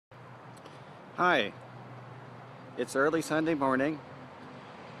Hi, it's early Sunday morning.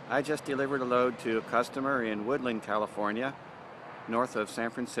 I just delivered a load to a customer in Woodland, California, north of San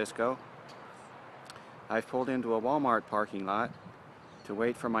Francisco. I've pulled into a Walmart parking lot to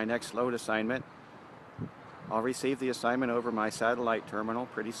wait for my next load assignment. I'll receive the assignment over my satellite terminal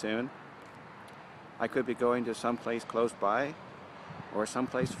pretty soon. I could be going to someplace close by or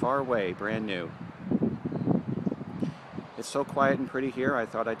someplace far away, brand new. It's so quiet and pretty here, I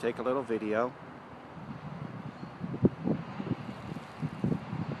thought I'd take a little video.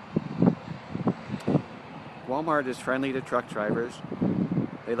 Walmart is friendly to truck drivers.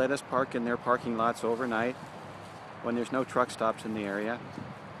 They let us park in their parking lots overnight when there's no truck stops in the area.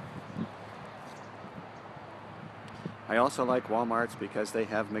 I also like Walmart's because they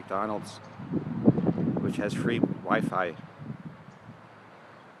have McDonald's, which has free Wi-Fi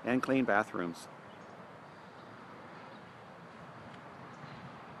and clean bathrooms.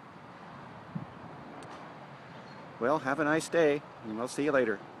 Well, have a nice day, and we'll see you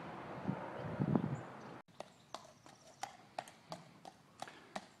later.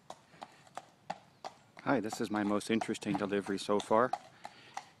 Hi, this is my most interesting delivery so far.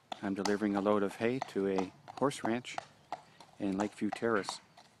 I'm delivering a load of hay to a horse ranch in Lakeview Terrace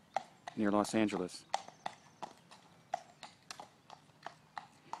near Los Angeles.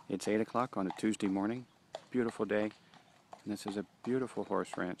 It's 8 o'clock on a Tuesday morning, beautiful day, and this is a beautiful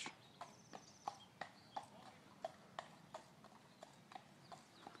horse ranch.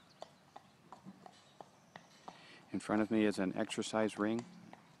 In front of me is an exercise ring,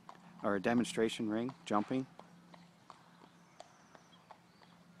 or a demonstration ring, jumping.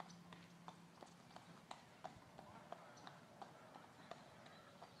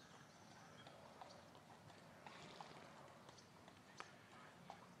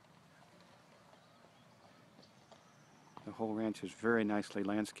 The whole ranch is very nicely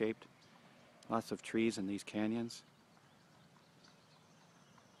landscaped. Lots of trees in these canyons.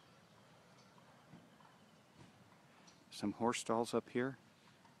 Some horse stalls up here.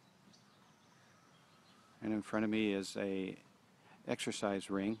 And in front of me is a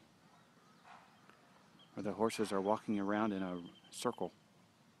exercise ring where the horses are walking around in a circle.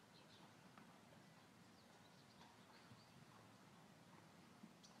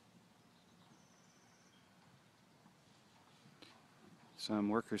 Some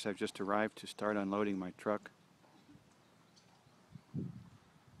workers have just arrived to start unloading my truck.